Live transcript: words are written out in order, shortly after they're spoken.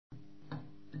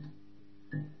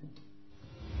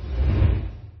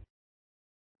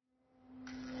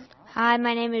Hi,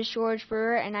 my name is George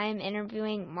Brewer, and I am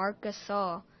interviewing Marc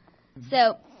Gasol.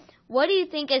 So, what do you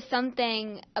think is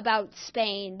something about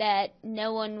Spain that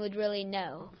no one would really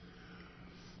know?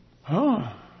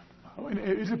 I mean,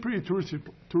 it's a pretty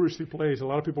touristy place. A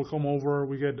lot of people come over.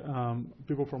 We get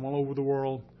people from all over the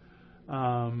world. We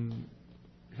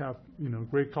have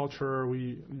great culture.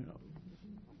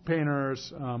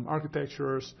 Painters,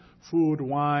 architectures, food,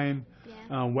 wine,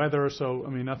 weather. So I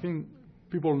mean, I think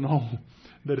people know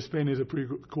that Spain is a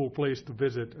pretty cool place to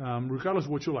visit, regardless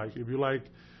of what you like. If you like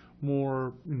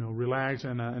more, relax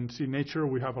and see nature,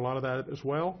 we have a lot of that as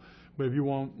well. But if you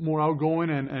want more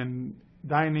outgoing and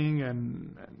dining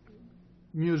and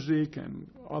music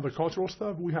and other cultural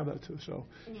stuff, we have that too. So,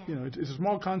 it's a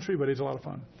small country, but it's a lot of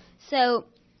fun. So,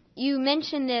 you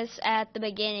mentioned this at the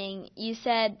beginning. You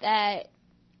said that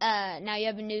now you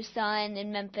have a new son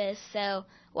in Memphis. So,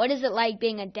 what is it like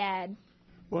being a dad?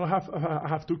 Well, I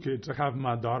have two kids. I have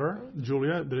my daughter,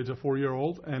 Julia, that is a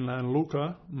 4-year-old, and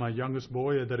Luca, my youngest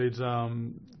boy, that is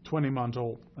 20 months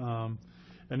old. And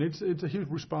it's a huge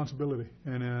responsibility,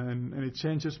 and it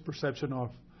changes perception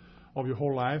of your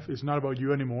whole life. It's not about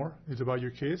you anymore. It's about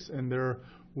your kids and their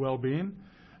well-being,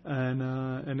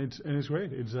 and it's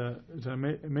great. It's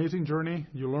an amazing journey.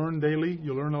 You learn daily.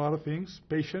 You learn a lot of things,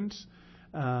 patience,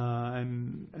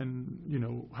 and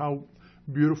how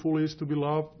beautiful it is to be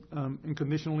loved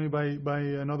unconditionally by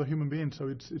another human being. So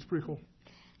it's pretty cool.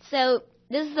 So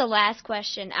this is the last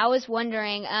question. I was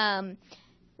wondering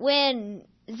when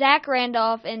Zach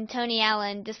Randolph and Tony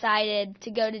Allen decided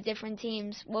to go to different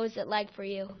teams, what was it like for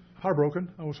you? Heartbroken.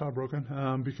 I was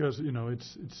heartbroken because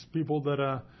it's people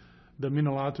that mean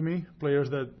a lot to me,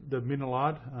 players that mean a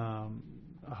lot.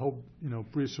 I hope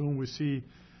pretty soon we see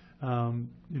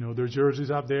their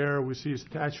jerseys up there. We see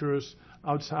statues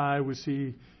outside. We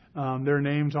see their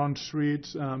names on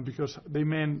streets because they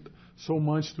meant so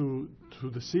much to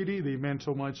the city. They meant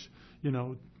so much,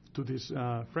 to this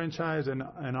franchise, and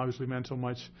obviously meant so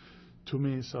much to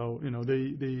me. So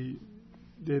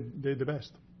they're the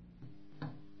best.